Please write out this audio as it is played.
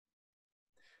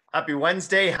Happy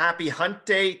Wednesday, happy Hunt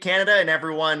Day, Canada, and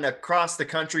everyone across the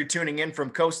country tuning in from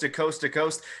coast to coast to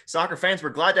coast. Soccer fans, we're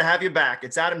glad to have you back.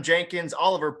 It's Adam Jenkins,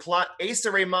 Oliver Plutt,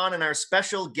 Asa Raymond, and our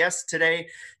special guest today,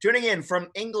 tuning in from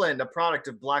England, a product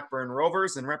of Blackburn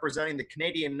Rovers, and representing the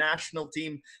Canadian national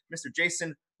team, Mr.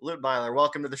 Jayson Leutwiler.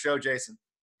 Welcome to the show, Jayson.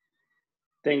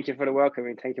 Thank you for the welcome,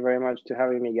 and thank you very much for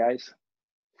having me, guys.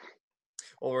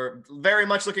 Well, we're very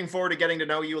much looking forward to getting to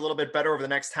know you a little bit better over the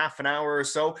next half an hour or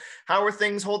so. How are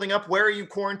things holding up? Where are you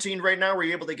quarantined right now? Were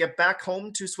you able to get back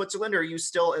home to Switzerland, or are you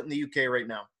still in the UK right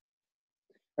now?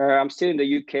 I'm still in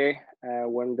the UK.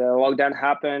 When the lockdown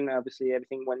happened, obviously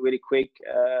everything went really quick,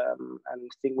 and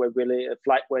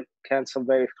flight went cancelled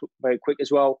very quick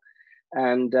as well.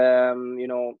 And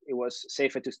it was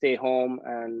safer to stay home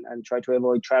and try to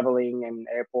avoid traveling and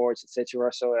airports,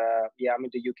 etc. So I'm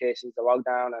in the UK since the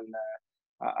lockdown, and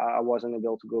I wasn't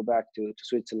able to go back to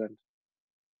Switzerland.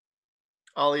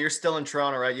 Ollie, you're still in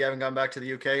Toronto, right? You haven't gone back to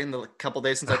the UK in the couple of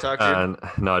days since I talked to you?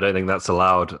 No, I don't think that's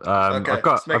allowed. Okay, I've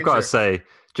got to say,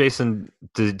 Jayson,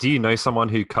 do you know someone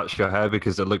who cuts your hair,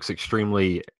 because it looks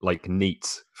extremely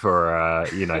neat for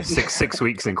six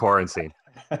weeks in quarantine?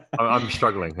 I'm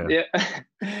struggling here. Yeah,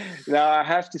 no, I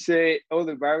have to say all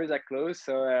the barbers are closed,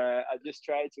 so I just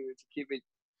try to keep it,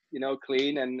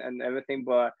 clean and everything.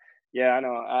 But yeah, I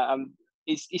know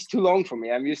it's too long for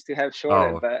me. I'm used to have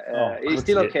shorter, but it's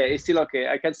still okay. It's still okay.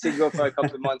 I can still go for a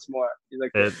couple of months more.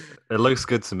 It looks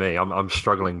good to me. I'm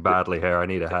struggling badly here. I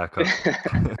need a haircut.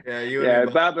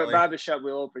 Barbershop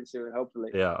will open soon,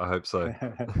 hopefully. Yeah, I hope so.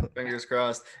 Fingers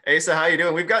crossed. Asa, how you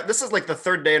doing? This is like the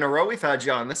third day in a row we've had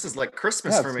you on. This is like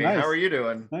Christmas for me. Nice. How are you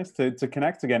doing? Nice to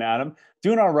connect again, Adam.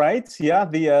 Doing all right. Yeah,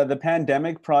 the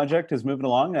pandemic project is moving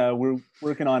along. We're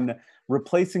working on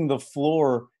replacing the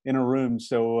floor in a room.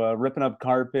 So ripping up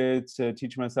carpets,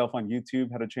 teaching myself on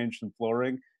YouTube how to change some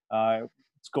flooring.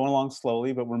 It's going along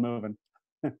slowly, but we're moving.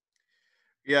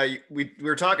 Yeah, we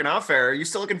were talking off air. Are you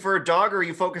still looking for a dog, or are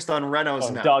you focused on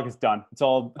renos now? Dog is done. It's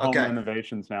all home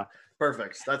renovations now.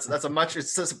 Perfect. It's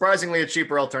a surprisingly a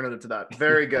cheaper alternative to that.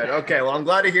 Very good. Okay. Well, I'm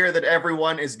glad to hear that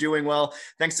everyone is doing well.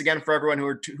 Thanks again for everyone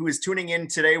who is tuning in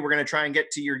today. We're going to try and get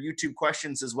to your YouTube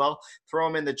questions as well. Throw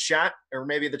them in the chat, or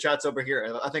maybe the chat's over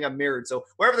here. I think I'm mirrored. So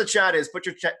wherever the chat is, put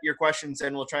your questions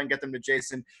in. We'll try and get them to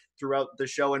Jayson throughout the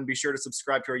show, and be sure to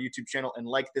subscribe to our YouTube channel and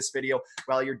like this video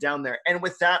while you're down there. And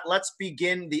with that, let's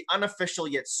begin the unofficial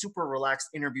yet super relaxed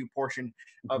interview portion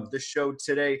of the show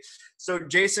today. So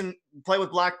Jayson, play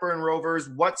with Blackburn Rovers.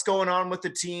 What's going on with the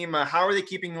team? How are they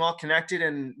keeping you all connected?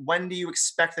 And when do you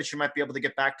expect that you might be able to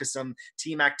get back to some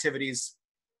team activities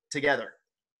together?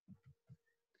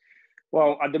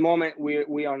 Well, at the moment,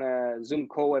 we're on a Zoom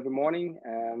call every morning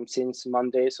since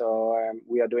Monday. So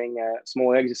we are doing a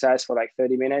small exercise for like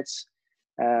 30 minutes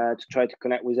to try to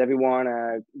connect with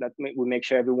everyone. We make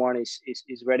sure everyone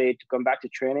is ready to come back to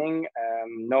training.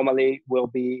 Normally, we'll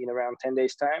be in around 10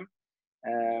 days' time.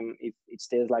 If it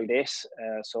stays like this,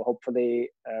 so hopefully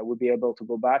we'll be able to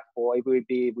go back, or it will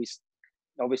be with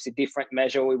obviously different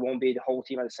measure. It won't be the whole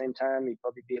team at the same time. It'll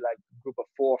probably be like a group of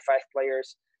 4 or 5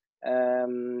 players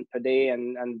per day,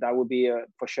 and that will be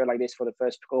for sure like this for the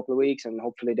first couple of weeks, and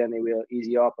hopefully then it will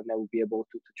ease up and then we'll be able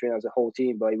to train as a whole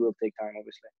team, but it will take time,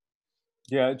 obviously.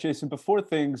 Yeah, Jayson, before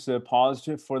things paused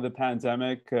for the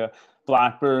pandemic,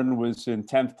 Blackburn was in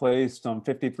 10th place on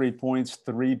 53 points,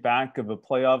 3 back of the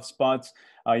playoff spots.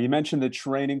 You mentioned the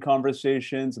training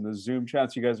conversations and the Zoom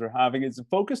chats you guys are having. Is the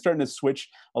focus starting to switch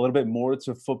a little bit more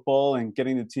to football and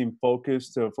getting the team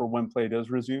focused for when play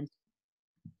does resume?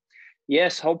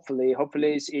 Yes, hopefully.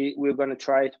 We're going to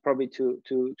try probably to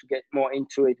get more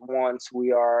into it once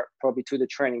we are probably to the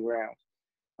training ground.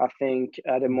 I think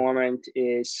at the moment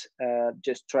is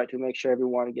just try to make sure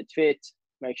everyone gets fit,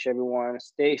 make sure everyone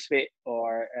stays fit,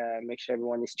 or make sure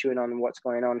everyone is tuned on what's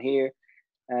going on here.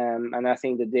 And I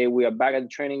think the day we are back at the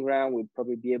training ground, we'll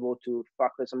probably be able to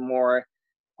focus more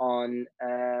on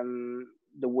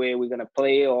the way we're going to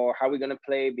play or how we're going to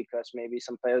play, because maybe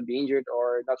some players will be injured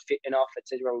or not fit enough,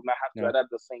 etc. We might have to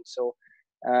adapt those things. So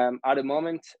at the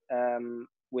moment,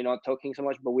 we're not talking so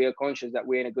much, but we are conscious that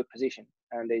we're in a good position,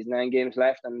 and there's 9 games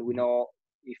left, and we know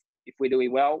if we're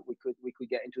doing well, we could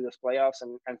get into those playoffs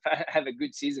and have a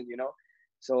good season,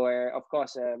 So of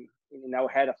course, in our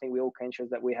head, I think we're all conscious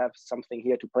that we have something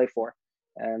here to play for,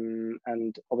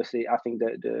 and obviously, I think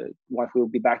the once we'll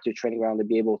be back to the training ground, they'll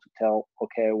be able to tell,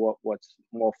 okay, what's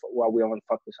more what we want to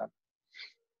focus on.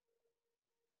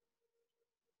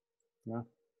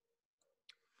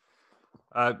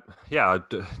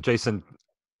 Jayson,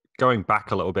 going back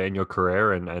a little bit in your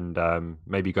career and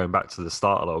maybe going back to the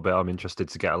start a little bit, I'm interested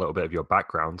to get a little bit of your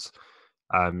backgrounds.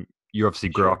 you obviously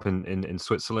grew Sure. up in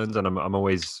Switzerland, and I'm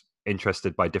always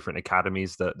interested by different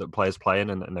academies that players play in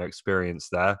and their experience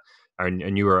there.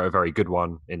 And you were a very good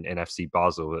one in FC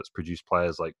Basel that's produced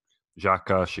players like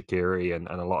Xhaka, Shaqiri, and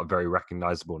a lot of very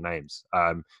recognizable names.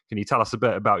 Can you tell us a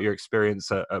bit about your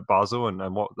experience at Basel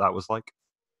and what that was like?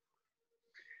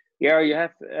 Yeah, you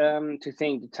have to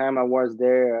think the time I was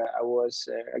there,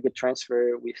 I got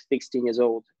transferred with 16 years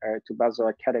old to Basel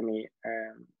Academy.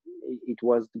 It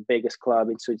was the biggest club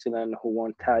in Switzerland who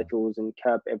won titles and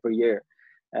cup every year.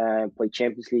 Play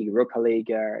Champions League, Europa League.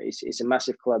 It's a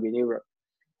massive club in Europe.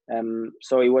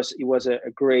 So it was a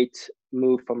great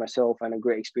move for myself and a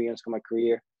great experience for my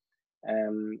career.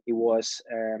 It was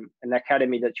an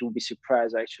academy that you will be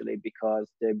surprised actually, because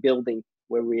the building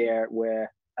where we are were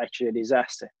actually a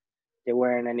disaster. There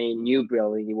weren't any new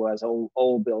building. It was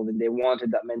old building. They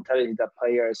wanted that mentality that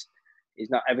players is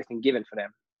not everything given for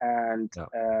them. And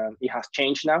it has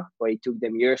changed now, but it took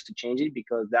them years to change it,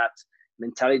 because that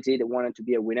mentality, they wanted to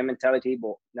be a winner mentality,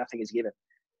 but nothing is given.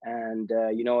 And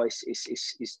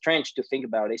it's strange to think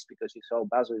about this, because you saw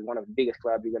Basel is one of the biggest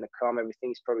clubs. You're going to come,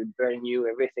 everything is probably very new,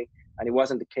 everything, and it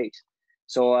wasn't the case.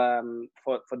 So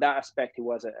for that aspect, it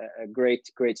was a great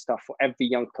stuff for every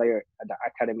young player at the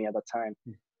academy at the time.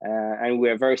 And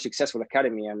we're a very successful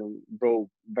academy and brought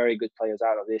very good players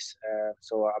out of this.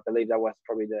 So I believe that was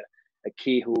probably a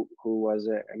key who was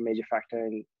a major factor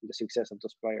in the success of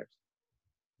those players.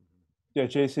 Yeah,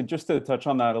 Jayson, just to touch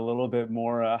on that a little bit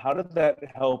more, how did that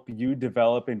help you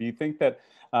develop? And do you think that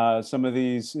some of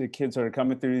these kids that are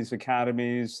coming through these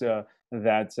academies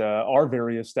that are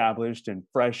very established and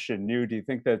fresh and new, do you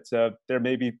think that they're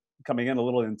maybe coming in a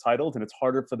little entitled and it's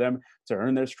harder for them to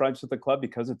earn their stripes with the club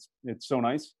because it's so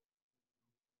nice?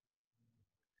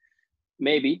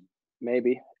 Maybe.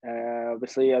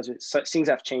 Obviously, things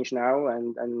have changed now,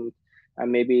 and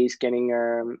maybe it's getting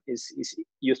is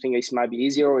you think it might be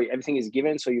easier, or everything is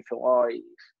given, so you feel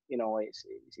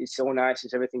it's so nice,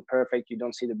 it's everything perfect. You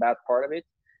don't see the bad part of it.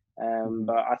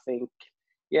 But I think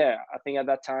at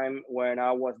that time when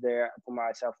I was there for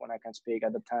myself, when I can speak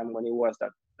at the time when it was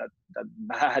that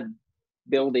bad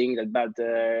building, that bad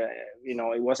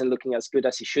it wasn't looking as good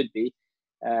as it should be.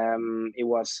 It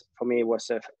was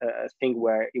a thing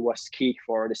where it was key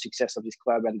for the success of this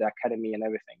club and the academy and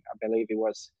everything. I believe it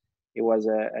was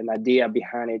an idea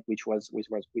behind it which was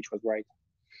right.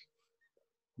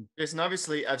 Jayson,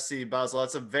 obviously FC Basel,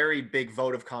 that's a very big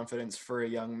vote of confidence for a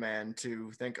young man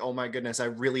to think, oh my goodness, I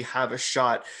really have a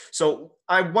shot. So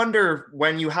I wonder,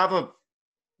 when you have a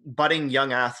budding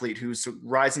young athlete who's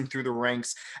rising through the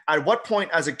ranks, at what point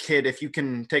as a kid, if you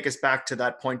can take us back to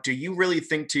that point, do you really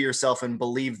think to yourself and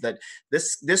believe that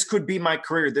this could be my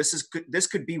career, this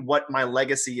could be what my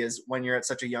legacy is, when you're at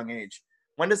such a young age?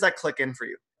 When does that click in for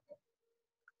you?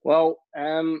 Well,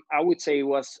 I would say it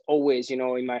was always,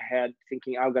 in my head,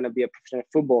 thinking I'm going to be a professional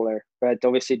footballer. But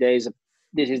obviously, this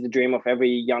is the dream of every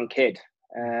young kid.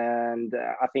 And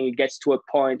I think it gets to a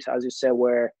point, as you said,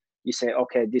 where you say,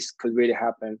 okay, this could really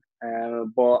happen.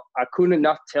 But I could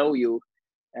not tell you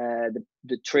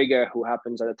the trigger who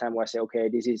happens at the time where I say, okay,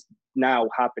 this is now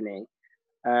happening.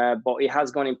 But it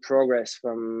has gone in progress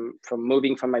from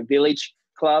moving from my village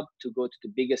club to go to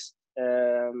the biggest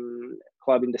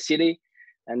club in the city.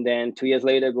 And then 2 years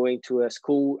later, going to a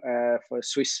school for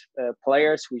Swiss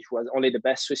players, which was only the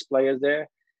best Swiss players there.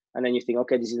 And then you think,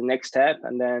 okay, this is the next step.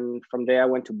 And then from there, I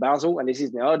went to Basel, and this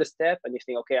is the other step. And you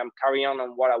think, okay, I'm carrying on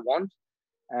what I want.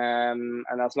 And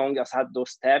as long as I had those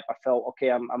steps, I felt,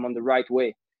 okay, I'm on the right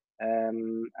way.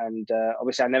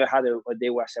 Obviously, I never had a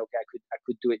day where I said, okay, I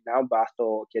could do it now. But I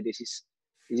thought, okay, this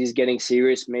is getting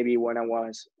serious. Maybe when I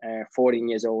was 14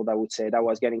 years old, I would say that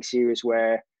was getting serious,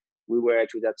 where we were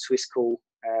to that Swiss school,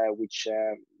 which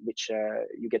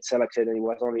you get selected, and it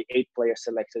was only 8 players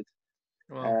selected.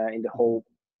 Wow. In the whole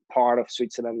part of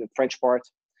Switzerland, the French part,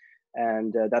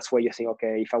 and that's where you think,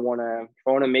 okay, if I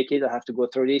wanna make it, I have to go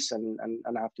through this, and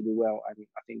I have to do well. And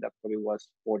I think that probably was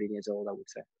 14 years old, I would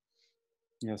say.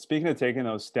 Yeah, speaking of taking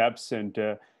those steps and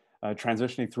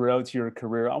transitioning throughout your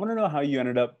career, I want to know how you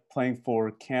ended up playing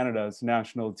for Canada's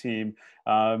national team.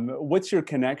 What's your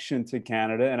connection to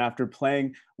Canada? And after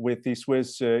playing with the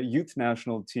Swiss youth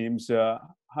national teams,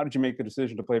 how did you make the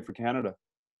decision to play for Canada?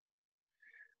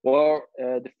 Well,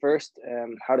 the first,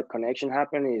 how the connection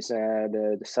happened is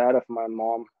the side of my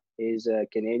mom is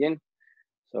Canadian.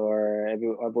 So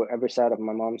every side of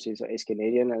my mom's is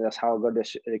Canadian, and that's how I got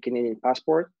the Canadian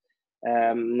passport.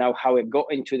 Now, how I got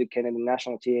into the Canadian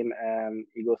national team,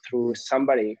 you go through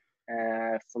somebody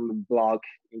from a blog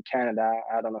in Canada,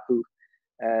 I don't know who,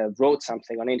 wrote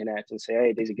something on the internet and say,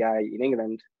 hey, there's a guy in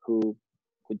England who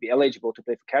could be eligible to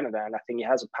play for Canada, and I think he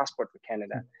has a passport for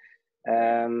Canada.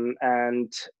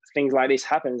 And things like this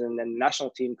happens, and then the national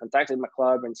team contacted my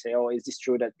club and say, "Oh, is this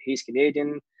true that he's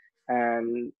Canadian?"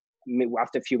 And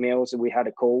after a few meals, we had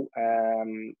a call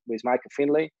with Michael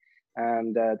Finlay,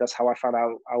 and that's how I found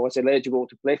out I was eligible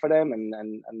to play for them,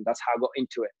 and that's how I got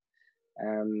into it.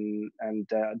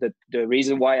 The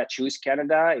reason why I chose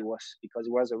Canada, it was because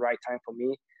it was the right time for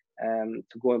me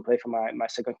to go and play for my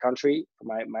second country, for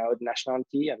my own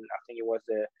nationality, and I think it was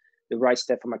the right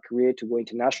step for my career to go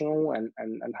international and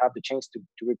have the chance to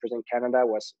represent Canada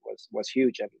was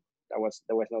huge, and there was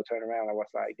no turnaround. I was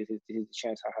like, this is the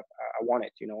chance I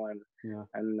wanted, and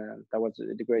that was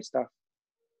the great stuff.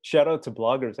 Shout out to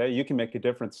bloggers, hey, you can make a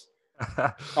difference.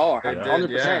 Oh,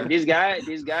 100%. This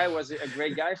guy was a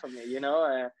great guy for me,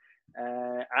 I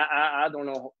don't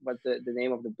know what the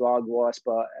name of the blog was,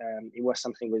 but it was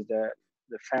something with the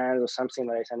fans or something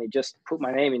like that, and he just put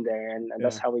my name in there, and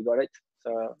that's how we got it.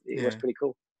 So it was pretty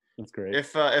cool. That's great.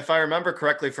 If I remember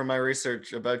correctly from my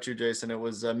research about you, Jayson, it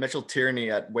was Mitchell Tierney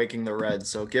at Waking the Red.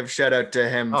 So give shout out to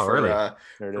him for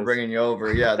bringing you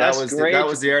over. Yeah, that was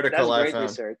the article I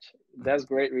found. That's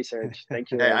great research.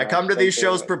 Thank you. Hey, I come to these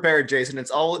shows prepared, Jayson. It's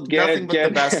all nothing but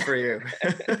the best for you.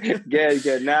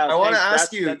 Good. Now I want to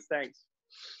ask you. Thanks.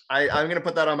 I'm going to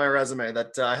put that on my resume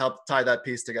that I helped tie that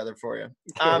piece together for you.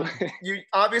 Cool. You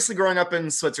obviously growing up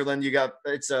in Switzerland,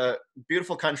 it's a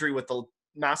beautiful country with a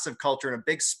massive culture and a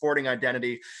big sporting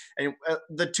identity. And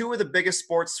the two of the biggest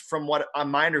sports from what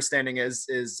my understanding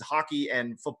is hockey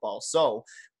and football. So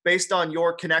based on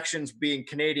your connections being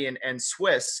Canadian and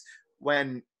Swiss,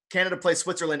 when Canada plays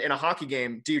Switzerland in a hockey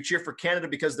game, do you cheer for Canada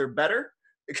because they're better?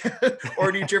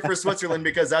 Or do you cheer for Switzerland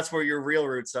because that's where your real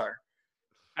roots are?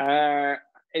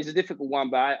 It's a difficult one,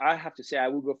 but I have to say I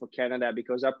will go for Canada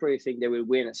because I probably think they will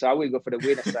win. So I will go for the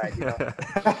winner side.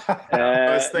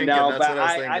 I was thinking.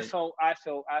 I feel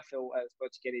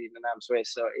both Canadian and I'm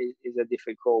Swiss, so it's a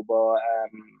difficult call. But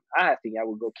I think I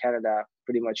will go Canada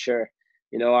pretty much sure.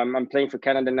 I'm playing for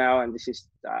Canada now, and this is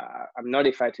I'm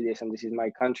notified to this, and this is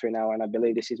my country now, and I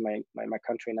believe this is my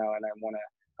country now, and I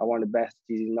want the best.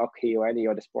 This is not hockey or any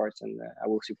other sports, and I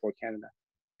will support Canada.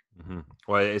 Mm-hmm.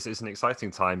 Well, it's an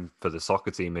exciting time for the soccer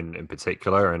team in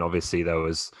particular, and obviously there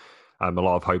was a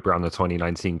lot of hope around the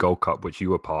 2019 Gold Cup, which you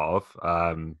were part of.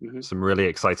 Some really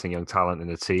exciting young talent in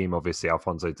the team, obviously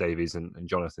Alphonso Davies and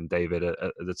Jonathan David at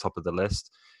the top of the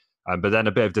list. But then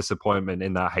a bit of disappointment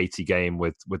in that Haiti game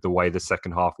with the way the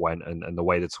second half went and the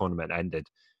way the tournament ended.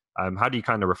 How do you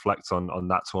kind of reflect on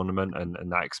that tournament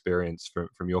and that experience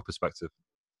from your perspective?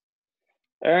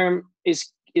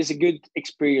 It's a good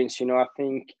experience. I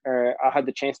think I had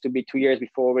the chance to be 2 years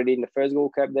before already in the first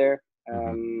Gold Cup there.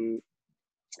 And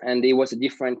it was a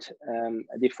different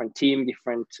team,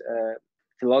 different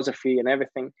philosophy and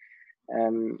everything.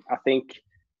 I think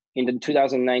in the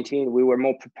 2019, we were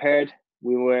more prepared.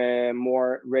 We were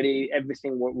more ready.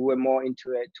 Everything, we were more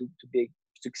into it to be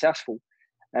successful.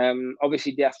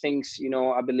 Obviously, there are things,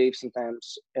 I believe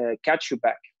sometimes catch you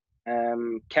back.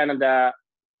 Canada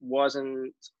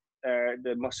wasn't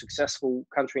the most successful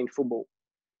country in football.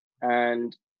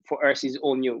 And for us, it's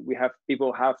all new.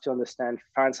 People have to understand,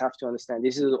 fans have to understand,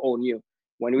 this is all new.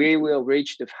 When we will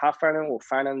reach the half final or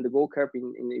final in the Gold Cup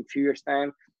in a few years'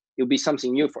 time, it'll be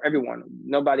something new for everyone.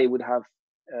 Nobody would have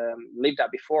lived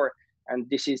that before. And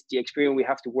this is the experience we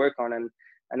have to work on.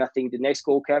 And I think the next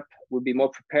Gold Cup will be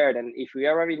more prepared. And if we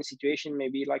are in a situation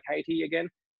maybe like Haiti again,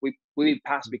 we will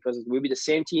pass because it will be the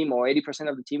same team, or 80%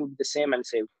 of the team will be the same, and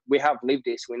say, we have lived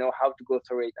this, we know how to go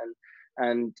through it.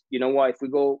 And you know what, if we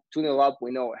go 2-0 up,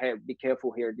 we know, hey, be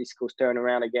careful here, this could turn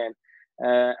around again.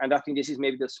 And I think this is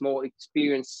maybe the small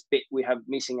experience bit we have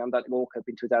missing on that World Cup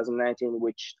in 2019,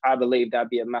 which I believe that'd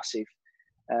be a massive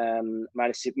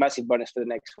bonus for the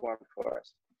next one for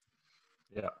us.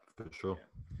 Yeah, for sure.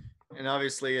 And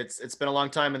obviously, it's been a long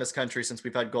time in this country since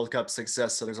we've had Gold Cup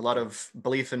success. So there's a lot of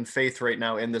belief and faith right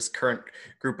now in this current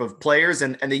group of players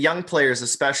and the young players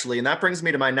especially. And that brings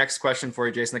me to my next question for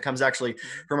you, Jayson. That comes actually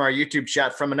from our YouTube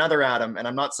chat from another Adam. And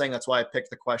I'm not saying that's why I picked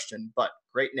the question, but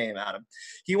great name, Adam.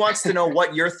 He wants to know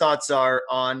what your thoughts are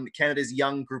on Canada's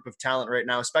young group of talent right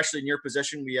now, especially in your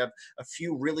position. We have a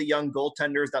few really young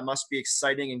goaltenders that must be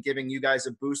exciting and giving you guys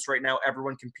a boost right now,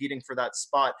 everyone competing for that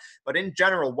spot. But in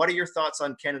general, what are your thoughts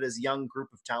on Canada's young group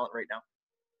of talent right now?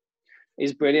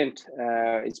 It's brilliant.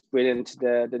 It's brilliant.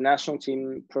 The national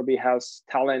team probably has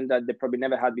talent that they probably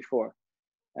never had before.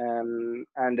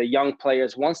 And the young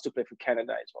players wants to play for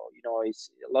Canada as well.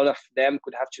 It's a lot of them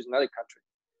could have chosen another country.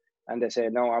 And they say,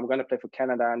 no, I'm going to play for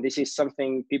Canada. And this is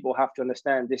something people have to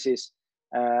understand. This is,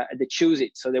 they choose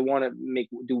it. So they want to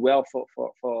do well for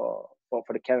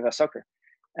the Canada soccer.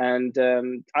 And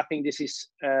I think this is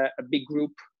a big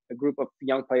group, a group of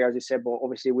young players. You said, but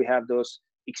obviously we have those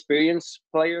experienced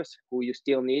players who you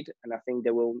still need, and I think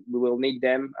we will need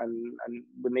them, and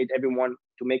we need everyone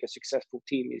to make a successful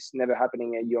team. It's never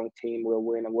happening a young team will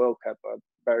win a World Cup.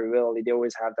 Very rarely. They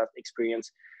always have that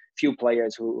experience. Few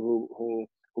players who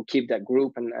keep that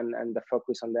group and the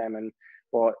focus on them. And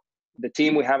but the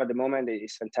team we have at the moment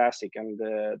is fantastic, and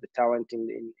the talent in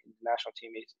the national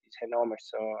team is enormous.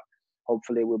 So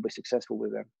hopefully we'll be successful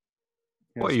with them.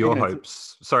 What are your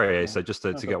hopes? Sorry, Asa, just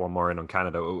to get one more in on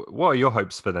Canada. What are your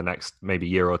hopes for the next maybe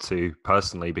year or two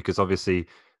personally? Because obviously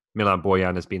Milan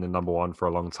Borjan has been the number one for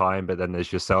a long time, but then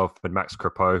there's yourself and Max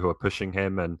Crepeau who are pushing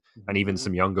him, and even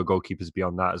some younger goalkeepers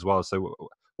beyond that as well. So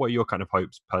what are your kind of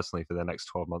hopes personally for the next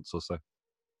 12 months or so?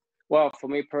 Well, for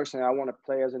me personally, I want to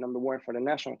play as a number one for the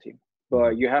national team.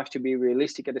 But you have to be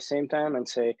realistic at the same time and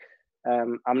say,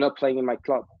 I'm not playing in my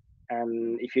club.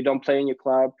 And if you don't play in your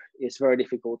club, it's very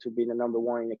difficult to be the number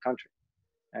one in your country.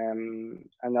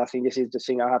 And I think this is the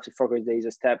thing I have to focus. There is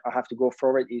a step I have to go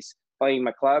forward is playing in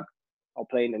my club or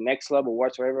play in the next club or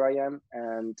whatsoever I am.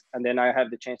 And then I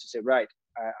have the chance to say, right,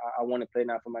 I want to play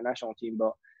now for my national team.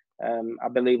 But I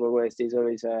believe always there's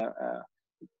always a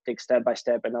take step by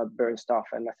step and not burn stuff.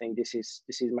 And I think this is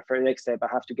my first next step. I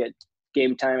have to get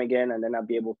game time again, and then I'll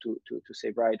be able to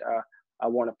say, right, I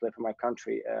want to play for my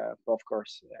country. But of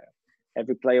course,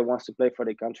 every player wants to play for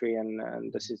their country,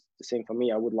 and this is the same for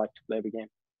me. I would like to play every game.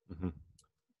 Mm-hmm.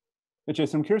 But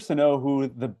Jayson, I'm curious to know who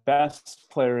the best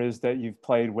player is that you've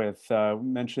played with. You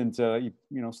mentioned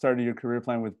you started your career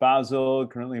playing with Basel,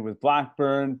 currently with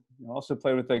Blackburn. You also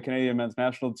played with the Canadian men's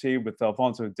national team with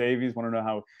Alphonso Davies. Want to know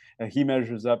how he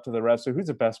measures up to the rest. So who's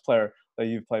the best player that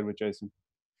you've played with, Jayson?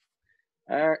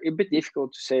 A bit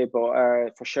difficult to say, but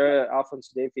for sure,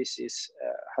 Alphonso Davies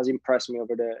has impressed me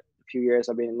over the few years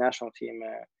I've been in the national team.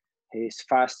 He's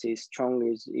fast, he's strong,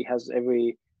 he has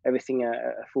everything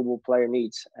a football player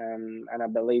needs, and I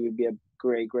believe he'll be a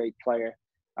great player.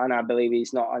 And I believe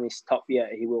he's not on his top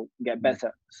yet. He will get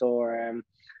better. So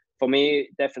for me,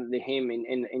 definitely him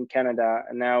in Canada.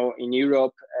 And now in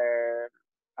Europe,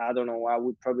 I don't know.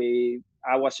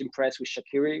 I was impressed with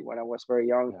Shaqiri when I was very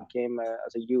young. He came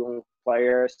as a young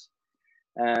player,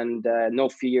 and no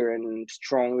fear and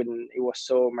strong, and he was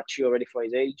so mature already for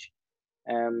his age.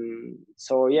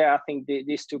 So yeah, I think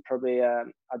these two probably at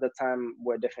the time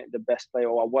were definitely the best player,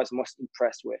 or I was most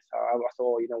impressed with. I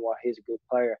thought, you know what, he's a good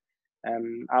player.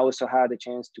 I also had a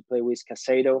chance to play with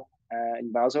Caicedo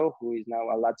in Basel, who is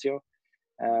now at Lazio.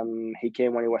 He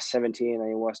came when he was 17, and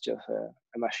he was just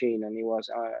a machine, and he was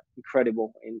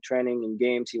incredible in training, in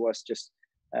games. He was just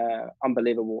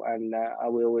unbelievable, and I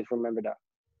will always remember that.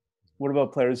 What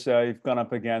about players you've gone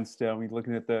up against?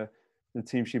 Looking at the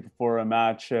team sheet before a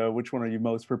match, which one are you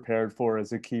most prepared for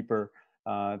as a keeper?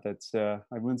 That's I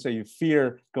wouldn't say you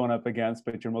fear going up against,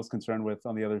 but you're most concerned with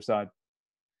on the other side.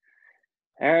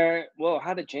 Well, I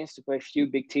had a chance to play a few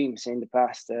big teams in the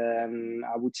past.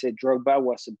 I would say Drogba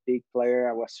was a big player.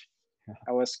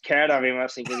 I was scared of him. I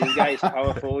was thinking, this guy is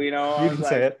powerful, You can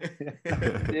say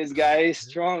it. This guy is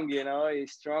strong,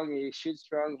 he's strong, he shoots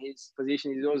strong, his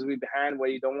position is always behind where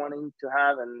you don't want him to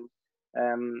have.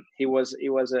 And he was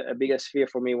a biggest fear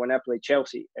for me when I played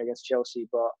against Chelsea.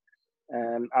 But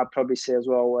I'd probably say as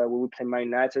well, we would play Man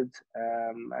United,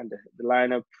 and the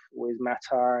lineup with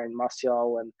Matar and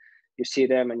Martial, and you see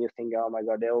them and you think, oh my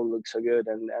God, they all look so good,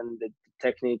 and the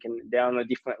technique, and they're on a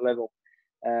different level.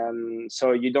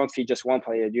 So you don't feel just one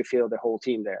player, you feel the whole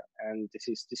team there, and this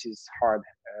is hard.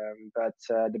 But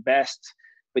the best,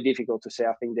 but difficult to say.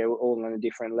 I think they were all on a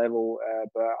different level.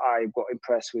 But I got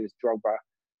impressed with Drogba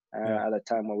at the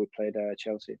time when we played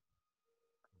Chelsea.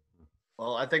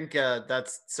 Well, I think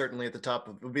that's certainly would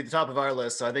be the top of our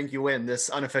list. So I think you win this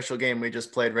unofficial game we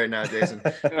just played right now, Jayson.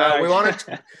 We wanted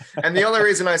to, and the only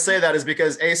reason I say that is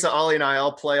because Asa, Ali, and I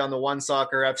all play on the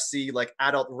OneSoccer FC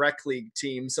adult rec league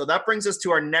team. So that brings us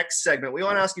to our next segment. We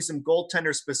want to ask you some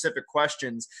goaltender specific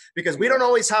questions because we don't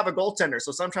always have a goaltender.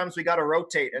 So sometimes we got to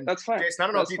rotate. And that's fine. Jayson, I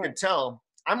don't know if you could tell,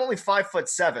 I'm only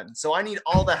 5'7", so I need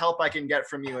all the help I can get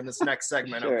from you in this next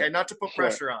segment. Sure. Okay, not to put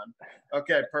pressure on.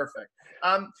 Okay, perfect.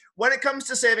 When it comes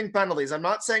to saving penalties, I'm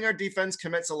not saying our defense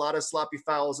commits a lot of sloppy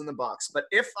fouls in the box, but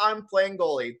if I'm playing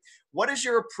goalie, what is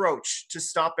your approach to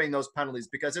stopping those penalties?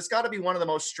 Because it's got to be one of the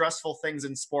most stressful things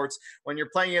in sports when you're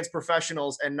playing against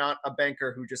professionals and not a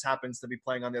banker who just happens to be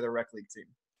playing on the other rec league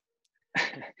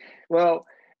team. Well,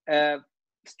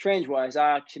 strange-wise,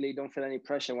 I actually don't feel any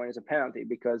pressure when it's a penalty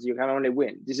because you can only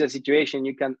win. This is a situation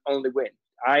you can only win.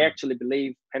 I actually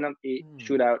believe penalty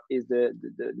shootout is the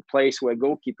place where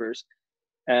goalkeepers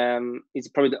it's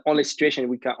probably the only situation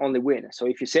we can only win. So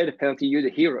if you save the penalty, you're the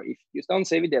hero. If you don't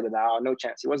save it, there, no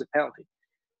chance. It was a penalty.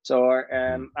 So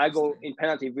I go in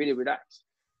penalty really relaxed,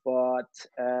 but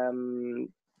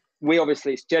we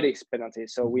obviously study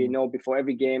penalties, so we know before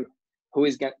every game who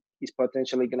is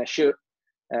potentially gonna shoot.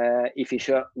 If he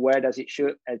shoot, where does he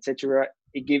shoot, etc.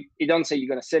 It don't say you're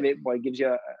gonna save it, but it gives you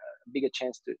a bigger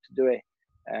chance to do it.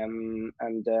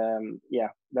 Yeah,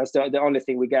 that's the only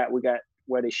thing we got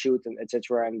where they shoot and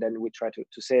etc. And then we try to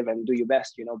save and do your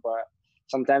best, but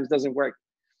sometimes it doesn't work.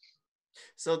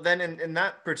 So then in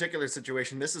that particular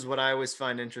situation, this is what I always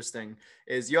find interesting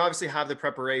is you obviously have the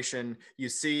preparation. You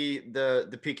see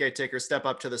the PK taker step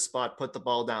up to the spot, put the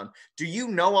ball down. Do you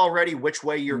know already which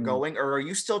way you're going, or are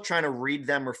you still trying to read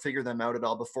them or figure them out at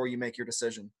all before you make your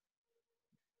decision?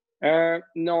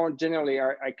 No, generally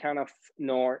I kind of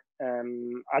know.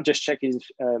 I just check his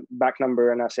back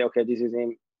number and I say, okay, this is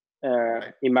him.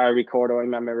 Right. In my record or in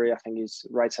my memory, I think he's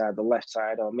right side, the left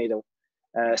side, or middle.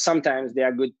 Sometimes they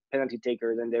are good penalty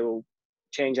takers and they will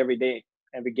change every game.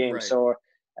 Right. So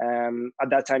at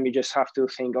that time, you just have to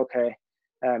think, okay,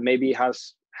 maybe he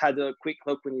has had a quick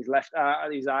look with his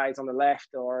his eyes on the left,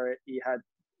 or he had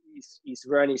his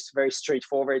run is very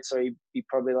straightforward. So he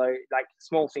probably like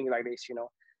small thing like this,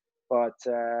 But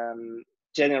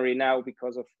generally now,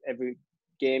 because of every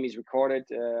game is recorded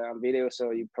on video,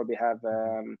 so you probably have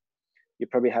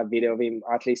video of him.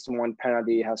 At least one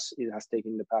penalty he has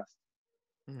taken in the past.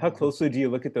 How closely do you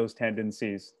look at those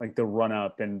tendencies, like the run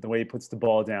up and the way he puts the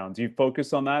ball down? Do you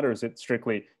focus on that, or is it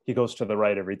strictly he goes to the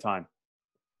right every time?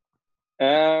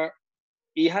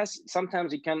 He has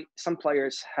sometimes some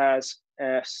players has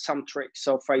some tricks.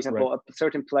 So for example,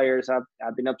 certain players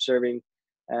I've been observing,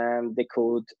 they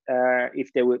could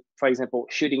if they would, for example,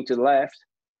 shooting to the left,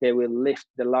 they will lift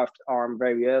the left arm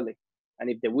very early, and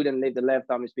if they wouldn't lift the left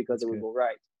arm, it's because they will go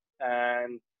right.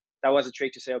 And that was a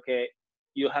trick to say, okay,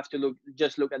 you have to look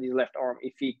at his left arm.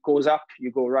 If he goes up,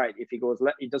 you go right. If he goes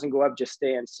left, it doesn't go up, just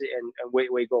stay and sit and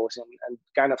wait where he goes, and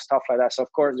kind of stuff like that. So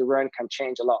of course the run can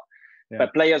change a lot,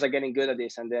 but players are getting good at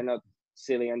this, and they're not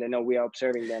silly, and they know we are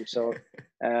observing them. So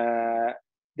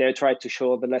they try to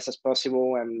show the less as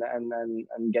possible and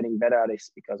getting better at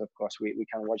this, because of course we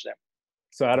can watch them.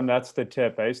 So Adam, that's the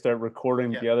tip. I start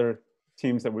recording the other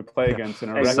teams that we play against in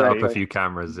our set up a few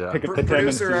cameras.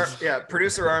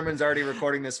 Producer Armin's already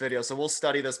recording this video, so we'll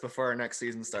study this before our next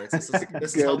season starts.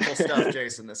 This is helpful stuff,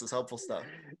 Jayson. This is helpful stuff.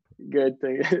 Good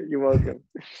thing. You're welcome.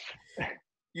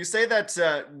 You say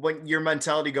that when your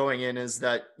mentality going in is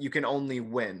that you can only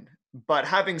win, but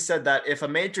having said that, if a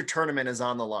major tournament is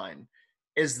on the line,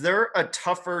 is there a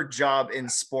tougher job in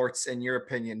sports, in your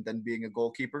opinion, than being a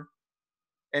goalkeeper?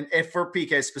 And if for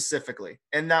PK specifically,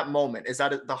 in that moment, is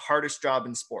that the hardest job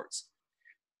in sports?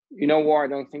 You know what? I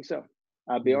don't think so.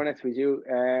 I'll be honest with you.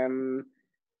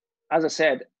 As I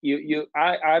said,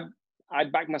 I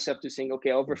back myself to think,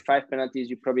 okay, over 5 penalties,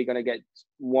 you're probably gonna get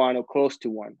one or close to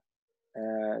one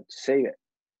to save it.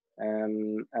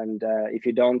 And if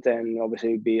you don't, then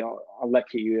obviously you'd be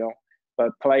unlucky,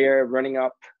 But player running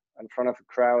up in front of a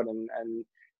crowd, and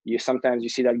sometimes you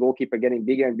see that goalkeeper getting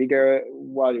bigger and bigger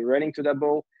while you're running to that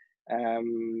ball.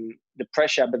 The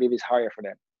pressure, I believe, is higher for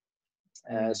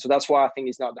them. So that's why I think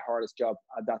it's not the hardest job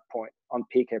at that point on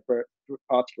PK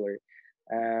particularly.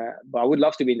 But I would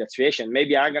love to be in that situation.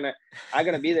 Maybe I'm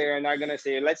gonna be there and I'm gonna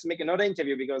say, let's make another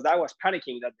interview, because I was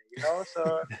panicking that day,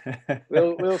 So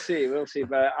we'll see.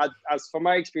 But as for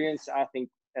my experience, I think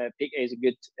PK is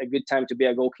a good time to be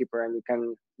a goalkeeper, and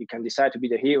you can decide to be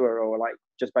the hero, or like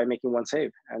just by making one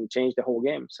save and change the whole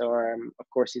game. So of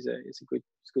course, it's a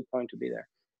good point to be there.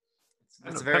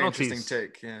 That's a very interesting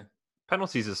take. Yeah.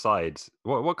 Penalties aside,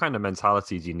 what kind of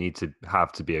mentality do you need to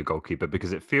have to be a goalkeeper?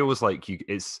 Because it feels like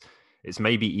it's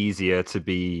maybe easier to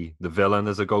be the villain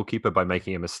as a goalkeeper by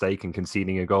making a mistake and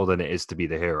conceding a goal than it is to be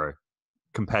the hero,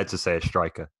 compared to, say, a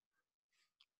striker.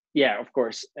 Yeah, of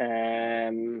course.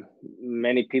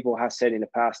 Many people have said in the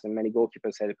past, and many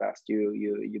goalkeepers said in the past,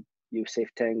 you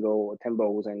saved 10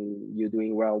 balls and you're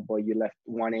doing well, but you left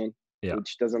one in,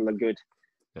 which doesn't look good.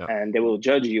 Yeah. And they will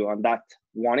judge you on that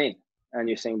one in. And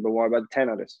you're saying, but what about 10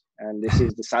 others? And this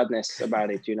is the sadness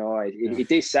about it,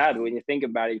 It is sad when you think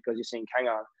about it, because you're saying, hang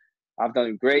on, I've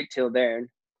done great till then,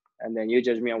 and then you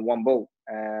judge me on one ball.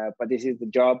 But this is the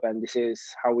job, and this is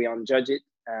how we judge it.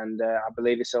 And I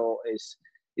believe it's all is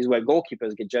where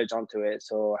goalkeepers get judged onto it.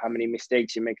 So how many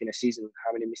mistakes you make in a season,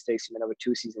 how many mistakes you make over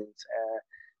 2 seasons,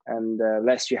 and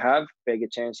less you have, bigger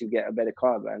chance you get a better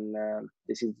club. And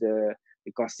this is the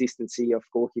consistency of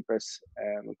goalkeepers'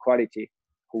 quality,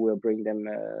 who will bring them.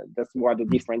 That's what the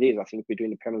difference is, I think, between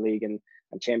the Premier League and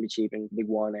Championship and League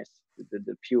One. Is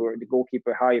the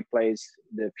goalkeeper higher plays,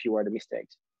 the fewer the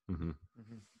mistakes. Mm-hmm.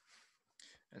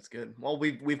 That's good. Well,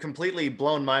 we've completely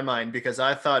blown my mind, because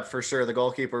I thought for sure the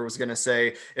goalkeeper was going to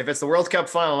say, if it's the World Cup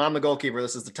final and I'm the goalkeeper,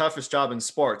 this is the toughest job in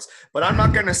sports. But I'm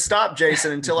not going to stop,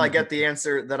 Jayson, until I get the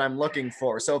answer that I'm looking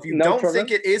for. So if you No don't problem.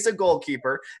 think it is a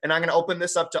goalkeeper, and I'm going to open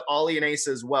this up to Ollie and Ace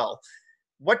as well,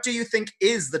 what do you think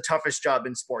is the toughest job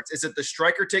in sports? Is it the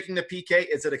striker taking the PK?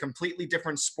 Is it a completely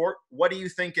different sport? What do you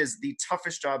think is the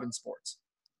toughest job in sports?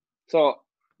 So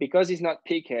because he's not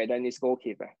PK, then he's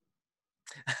goalkeeper.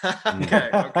 Okay,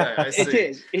 I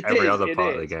see. Every other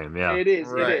part of the game, yeah. It is.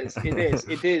 Right.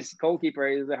 It is. Goalkeeper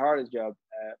is the hardest job.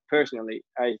 Personally,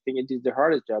 I think it is the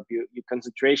hardest job. Your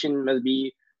concentration must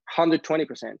be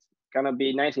 120%. Cannot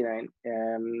be 99.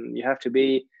 You have to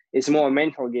be. It's more a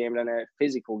mental game than a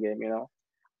physical game, you know.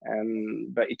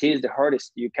 But it is the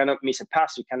hardest. You cannot miss a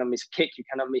pass. You cannot miss a kick. You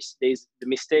cannot miss. The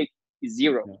mistake is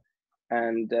zero. Yeah.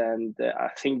 And I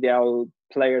think there are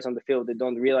players on the field that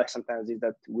don't realize sometimes is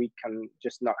that we can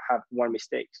just not have one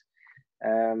mistake,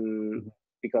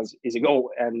 because it's a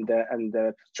goal, and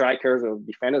the strikers or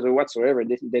defenders or whatsoever,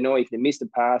 they know if they miss the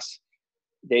pass,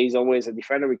 there is always a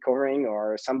defender recovering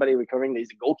or somebody recovering.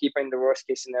 There's a goalkeeper in the worst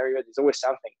case scenario. There's always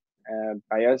something.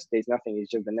 By us, there's nothing.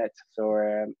 It's just the net. So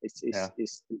it's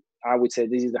I would say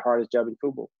this is the hardest job in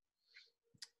football.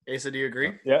 Asa, do you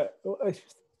agree? Yeah.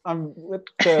 I'm with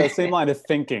the same line of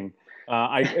thinking.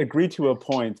 I agree to a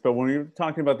point, but when you're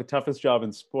talking about the toughest job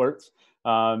in sports,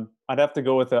 I'd have to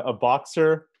go with a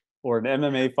boxer or an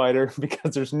MMA fighter,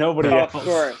 because there's nobody else. Of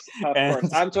course.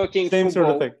 I'm talking same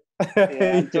football. Sort of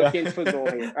thing. I'm talking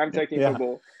football here. I'm talking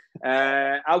football.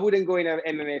 I wouldn't go in an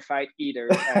MMA fight either.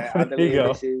 I believe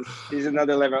this is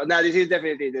another level. No, this is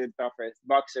definitely the toughest.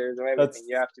 Boxers or everything.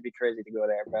 You have to be crazy to go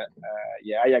there. But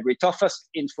I agree. Toughest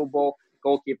in football,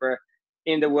 goalkeeper.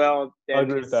 In the world,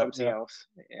 there's something else.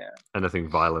 Yeah. Anything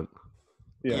violent.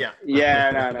 No,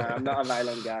 I'm not a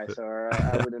violent guy, so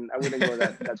I wouldn't go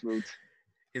that route.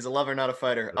 He's a lover, not a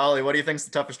fighter. Ollie, what do you think is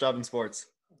the toughest job in sports?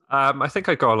 I think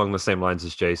I go along the same lines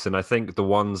as Jayson. I think the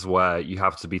ones where you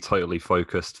have to be totally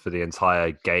focused for the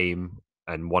entire game,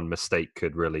 and one mistake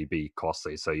could really be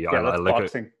costly. So I look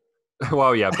boxing.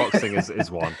 Boxing is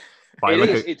one.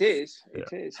 It is. Yeah,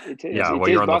 it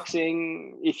is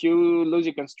boxing. If you lose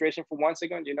your concentration for 1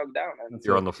 second, you're knocked down. And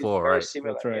you're on the floor, right?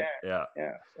 Similar. That's right. Yeah.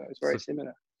 So it's very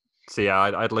similar. So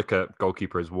I'd look at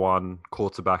goalkeeper as one.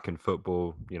 Quarterback in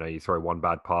football, you throw one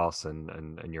bad pass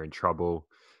and you're in trouble.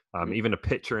 Even a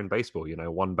pitcher in baseball,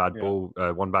 one bad ball,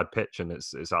 one bad pitch, and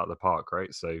it's out of the park,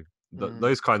 right? So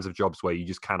those kinds of jobs where you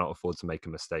just cannot afford to make a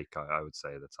mistake, I would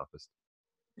say are the toughest.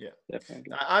 Yeah,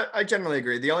 definitely. I generally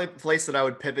agree. The only place that I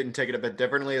would pivot and take it a bit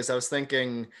differently is I was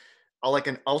thinking like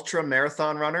an ultra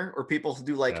marathon runner, or people who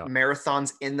do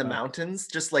marathons in the mountains.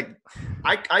 Just like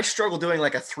I struggle doing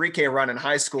like a 3K run in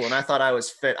high school, and I thought I was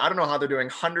fit. I don't know how they're doing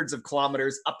hundreds of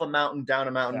kilometers up a mountain, down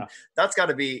a mountain. Yeah. That's got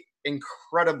to be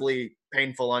incredibly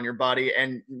painful on your body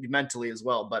and mentally as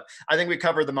well. But I think we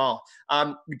covered them all.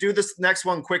 We do this next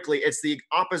one quickly. It's the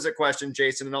opposite question,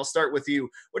 Jayson, and I'll start with you.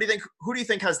 What do you think? Who do you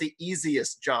think has the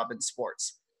easiest job in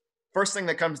sports? First thing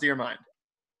that comes to your mind.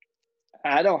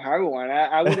 I don't have one.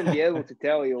 I wouldn't be able to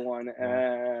tell you one.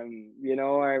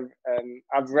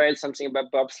 I've read something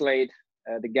about bobsleigh.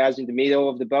 The guys in the middle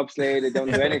of the bobsleigh, they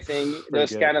don't do anything.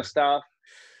 Those kind of stuff.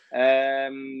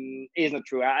 Is not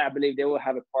true. I believe they will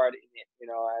have a part in it,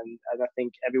 and I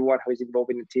think everyone who is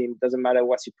involved in the team, doesn't matter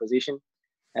what's your position,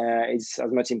 is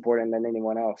as much important than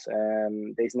anyone else.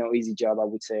 There's no easy job, I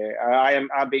would say.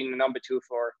 I've been number 2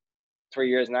 for 3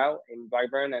 years now in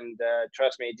Blackburn, and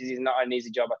trust me, this is not an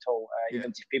easy job at all.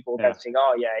 Even if people that think,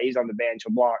 oh yeah, he's on the bench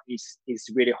or blah, it's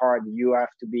really hard. You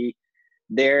have to be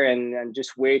there and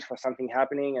just wait for something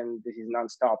happening, and this is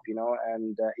nonstop,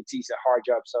 and it is a hard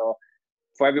job. So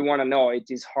for everyone to know, it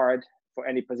is hard for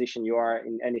any position you are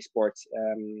in any sports.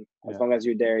 As long as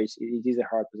you're there, it is a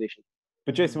hard position.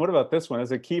 But Jayson, what about this one?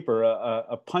 As a keeper,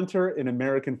 a punter in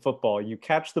American football, you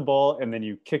catch the ball and then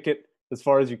you kick it as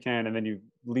far as you can, and then you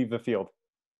leave the field.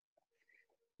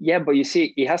 Yeah, but you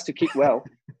see, he has to kick well.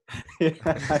 He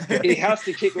has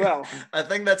to kick well. I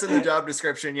think that's in the job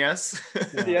description. Yes.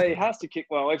 Yeah, he has to kick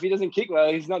well. If he doesn't kick well,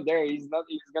 he's not there. He's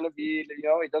gonna be.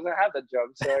 He doesn't have that job,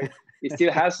 so he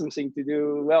still has something to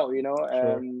do well.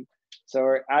 Sure.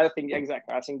 So I think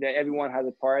exactly. I think that everyone has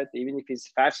a part, even if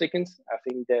it's 5 seconds. I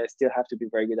think they still have to be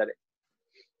very good at it.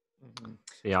 Mm-hmm.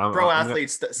 Yeah,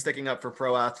 athletes sticking up for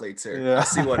pro athletes here. Yeah. I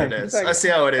see what it is. Exactly. I see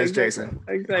how it is, Jayson.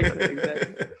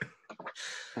 Exactly.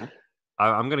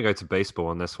 I'm going to go to baseball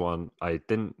on this one. I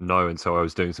didn't know until I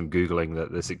was doing some Googling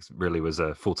that this really was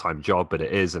a full-time job, but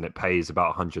it is, and it pays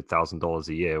about $100,000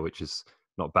 a year, which is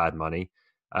not bad money.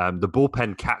 The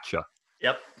bullpen catcher.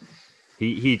 Yep.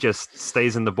 He just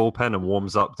stays in the bullpen and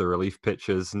warms up the relief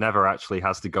pitchers, never actually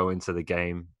has to go into the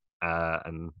game,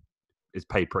 and is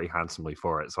paid pretty handsomely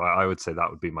for it. So I would say that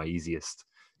would be my easiest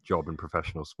job in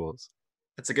professional sports.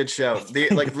 It's a good show.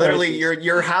 Literally,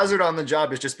 your hazard on the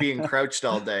job is just being crouched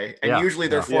all day, and usually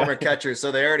they're former catchers,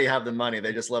 so they already have the money.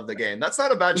 They just love the game. That's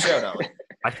not a bad show, Alec.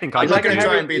 I think I'm I'm not going to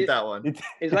try and beat that one.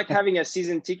 It's like having a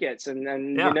season tickets and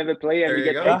you never play and you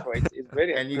get paid for it. It's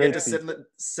brilliant. And you get to sit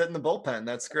in the bullpen.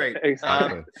 That's great.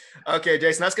 Exactly. Okay,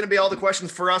 Jayson, that's going to be all the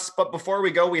questions for us. But before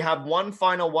we go, we have one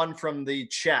final one from the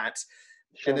chat.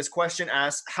 Sure. And this question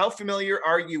asks, how familiar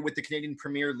are you with the Canadian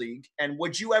Premier League? And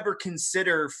would you ever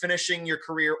consider finishing your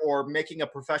career or making a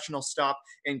professional stop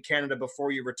in Canada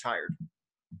before you retired?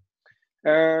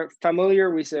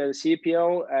 Familiar with the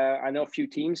CPL. I know a few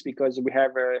teams because we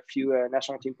have a few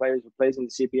national team players who plays in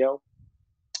the CPL.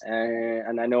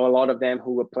 And I know a lot of them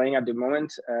who are playing at the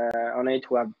moment on it,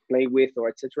 who I've played with or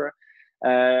etc.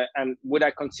 And would I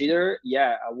consider?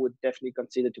 Yeah, I would definitely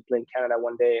consider to play in Canada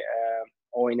one day,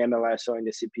 or in MLS or in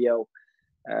the CPL.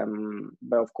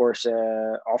 But of course,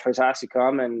 offers has to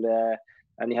come, and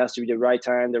it has to be the right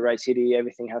time, the right city.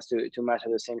 Everything has to match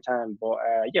at the same time. But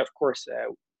yeah, of course,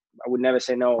 I would never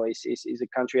say no. It's a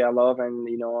country I love, and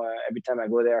every time I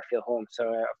go there, I feel home. So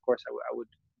of course, I would.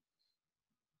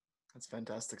 That's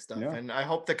fantastic stuff, and I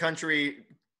hope the country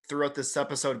throughout this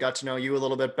episode got to know you a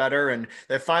little bit better, and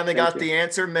they finally got the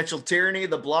answer. Mitchell Tierney,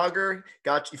 the blogger,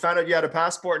 you found out you had a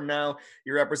passport, and now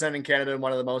you're representing Canada in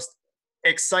one of the most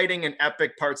exciting and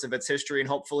epic parts of its history, and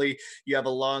hopefully you have a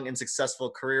long and successful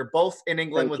career both in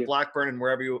England with Blackburn and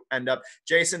wherever you end up.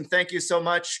 Jayson, thank you so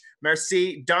much.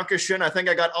 Merci, dankeschön. I think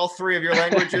I got all three of your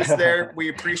languages there. We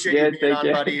appreciate you being on,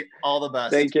 buddy. All the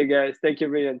best. Thank you, guys. Thank you,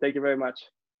 Brian. Thank you very much.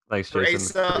 Thanks, For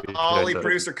Jayson. Asa, Ollie,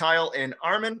 producer Kyle, and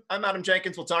Armin, I'm Adam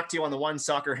Jenkins. We'll talk to you on the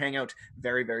OneSoccer Hangout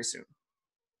very, very soon.